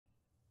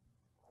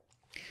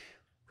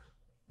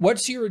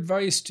What's your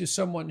advice to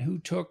someone who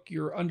took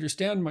your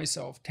Understand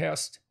Myself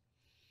test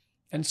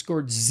and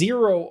scored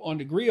 0 on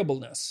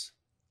agreeableness,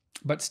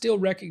 but still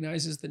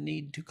recognizes the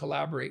need to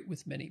collaborate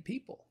with many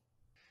people?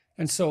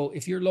 And so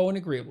if you're low in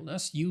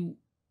agreeableness, you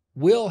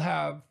will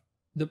have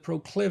the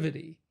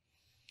proclivity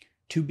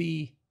to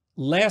be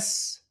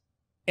less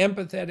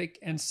empathetic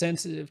and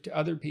sensitive to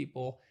other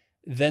people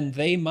than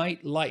they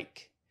might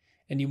like.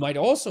 And you might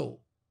also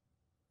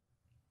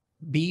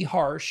be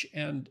harsh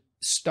and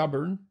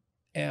stubborn.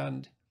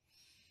 And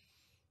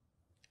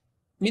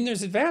I mean,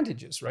 there's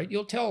advantages, right?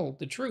 You'll tell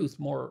the truth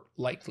more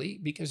likely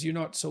because you're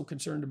not so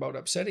concerned about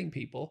upsetting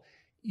people.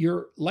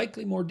 You're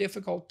likely more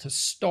difficult to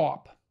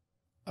stop.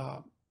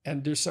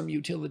 And there's some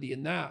utility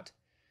in that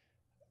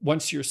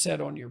once you're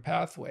set on your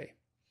pathway.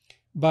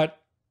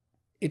 But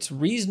it's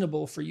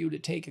reasonable for you to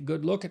take a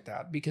good look at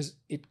that because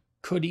it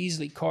could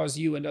easily cause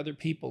you and other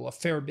people a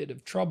fair bit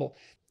of trouble.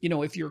 You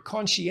know, if you're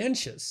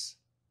conscientious,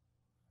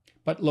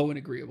 but low in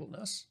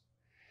agreeableness,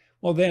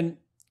 well, then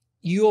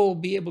you'll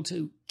be able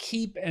to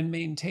keep and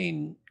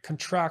maintain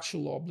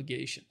contractual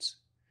obligations.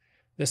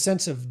 The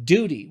sense of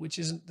duty, which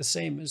isn't the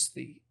same as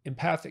the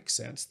empathic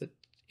sense that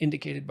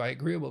indicated by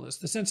agreeableness,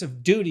 the sense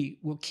of duty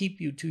will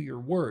keep you to your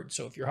word.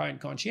 So if you're high in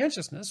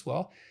conscientiousness,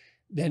 well,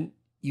 then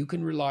you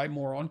can rely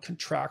more on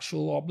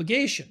contractual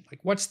obligation. Like,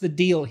 what's the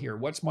deal here?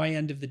 What's my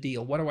end of the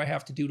deal? What do I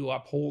have to do to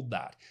uphold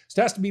that? So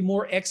it has to be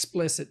more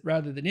explicit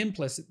rather than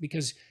implicit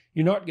because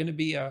you're not going to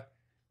be a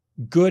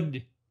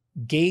good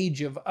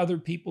gauge of other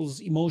people's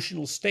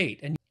emotional state.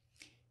 And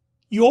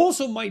you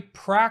also might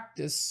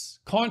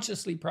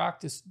consciously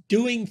practice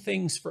doing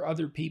things for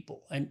other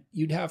people, and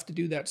you'd have to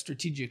do that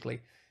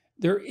strategically.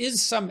 There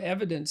is some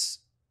evidence,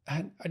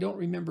 and I don't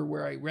remember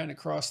where I ran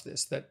across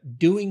this, that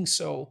doing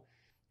so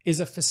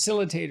is a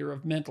facilitator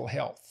of mental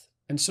health.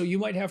 And so you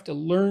might have to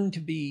learn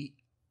to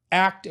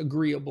act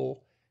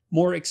agreeable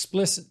more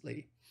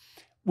explicitly.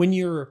 When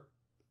you're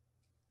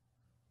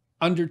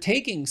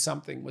undertaking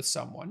something with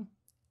someone,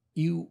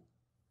 you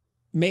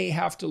may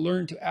have to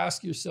learn to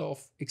ask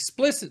yourself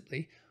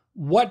explicitly,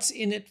 what's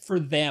in it for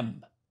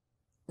them,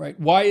 right?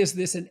 Why is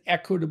this an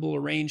equitable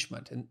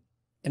arrangement? And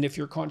if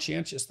you're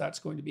conscientious, that's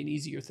going to be an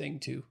easier thing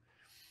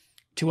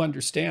to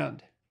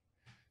understand.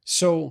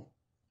 So,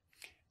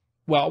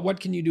 well,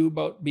 what can you do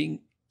about being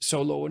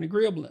so low in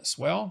agreeableness?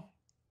 Well,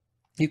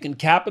 you can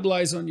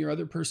capitalize on your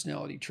other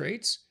personality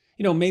traits.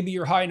 You know, maybe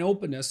you're high in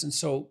openness, and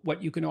so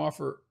what you can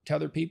offer to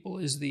other people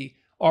is the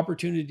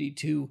opportunity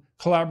to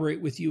collaborate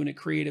with you in a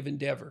creative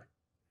endeavor.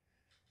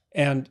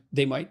 And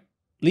they might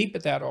leap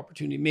at that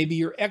opportunity. Maybe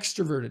you're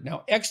extroverted.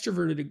 Now,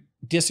 extroverted,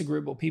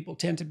 disagreeable people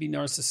tend to be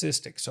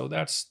narcissistic. So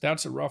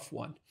that's a rough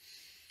one.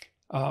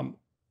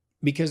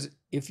 Because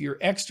if you're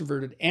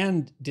extroverted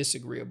and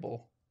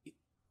disagreeable,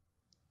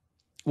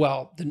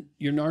 well, then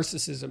your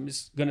narcissism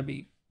is going to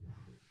be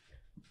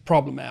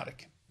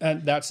problematic.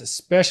 And that's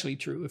especially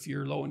true if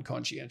you're low in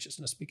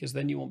conscientiousness, because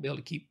then you won't be able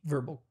to keep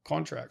verbal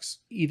contracts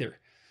either.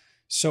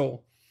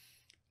 So,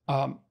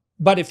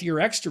 but if you're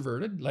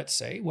extroverted, let's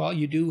say, well,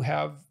 you do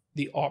have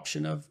the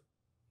option of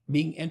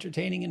being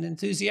entertaining and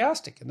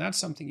enthusiastic, and that's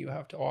something you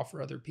have to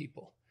offer other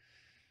people.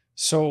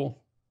 So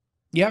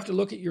you have to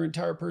look at your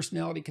entire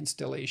personality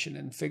constellation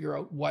and figure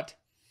out what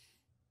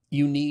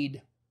you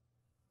need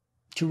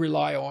to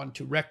rely on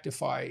to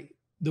rectify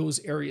those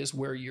areas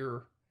where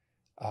you're,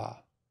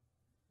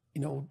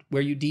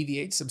 where you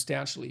deviate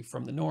substantially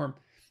from the norm.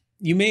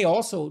 You may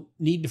also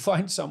need to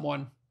find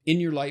someone in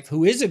your life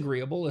who is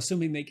agreeable,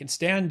 assuming they can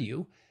stand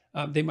you.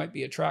 They might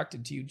be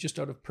attracted to you just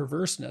out of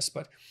perverseness,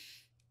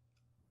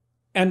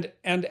 and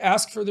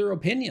ask for their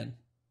opinion,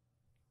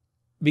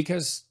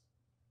 because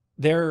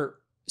their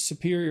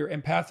superior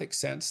empathic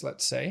sense,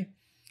 let's say,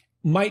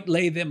 might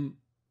lay them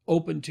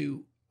open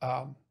to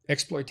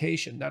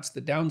exploitation. That's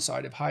the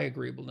downside of high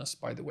agreeableness,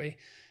 by the way.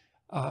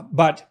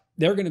 But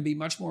they're going to be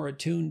much more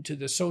attuned to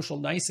the social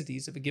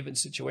niceties of a given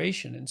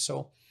situation. And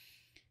so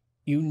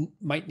you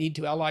might need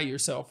to ally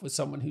yourself with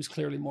someone who's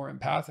clearly more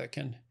empathic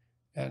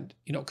and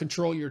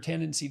control your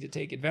tendency to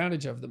take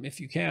advantage of them if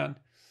you can.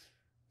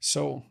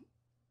 So,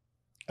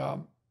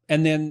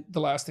 and then the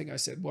last thing I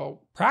said,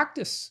 well,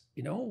 practice,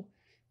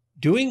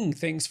 doing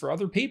things for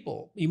other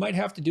people. You might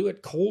have to do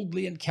it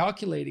coldly and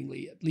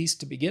calculatingly, at least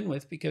to begin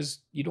with, because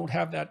you don't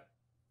have that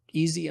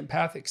easy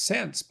empathic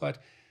sense, but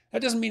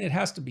that doesn't mean it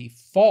has to be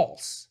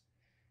false.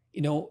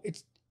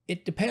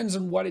 It depends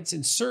on what it's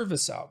in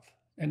service of.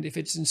 And if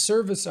it's in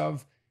service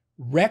of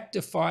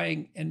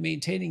rectifying and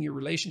maintaining your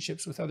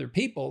relationships with other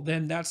people,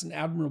 then that's an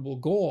admirable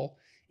goal,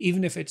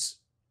 even if it's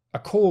a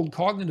cold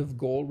cognitive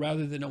goal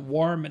rather than a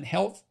warm and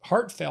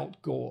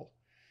heartfelt goal.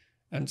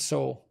 And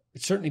so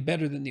it's certainly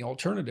better than the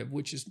alternative,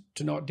 which is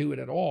to not do it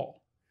at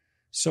all.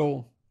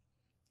 So,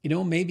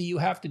 maybe you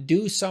have to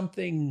do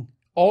something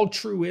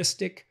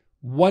altruistic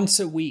once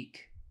a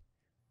week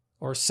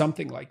or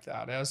something like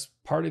that as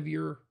part of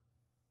your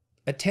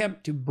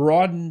attempt to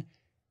broaden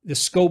the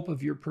scope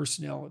of your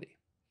personality.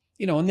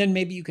 And then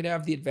maybe you could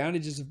have the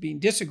advantages of being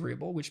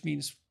disagreeable, which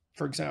means,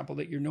 for example,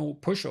 that you're no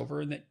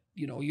pushover and that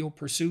you'll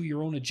pursue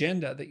your own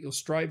agenda, that you'll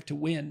strive to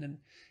win,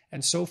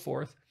 and so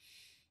forth.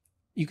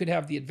 You could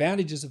have the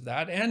advantages of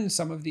that and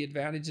some of the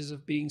advantages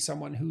of being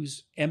someone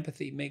whose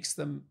empathy makes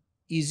them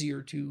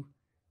easier to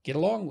get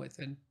along with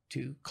and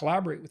to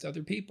collaborate with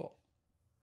other people.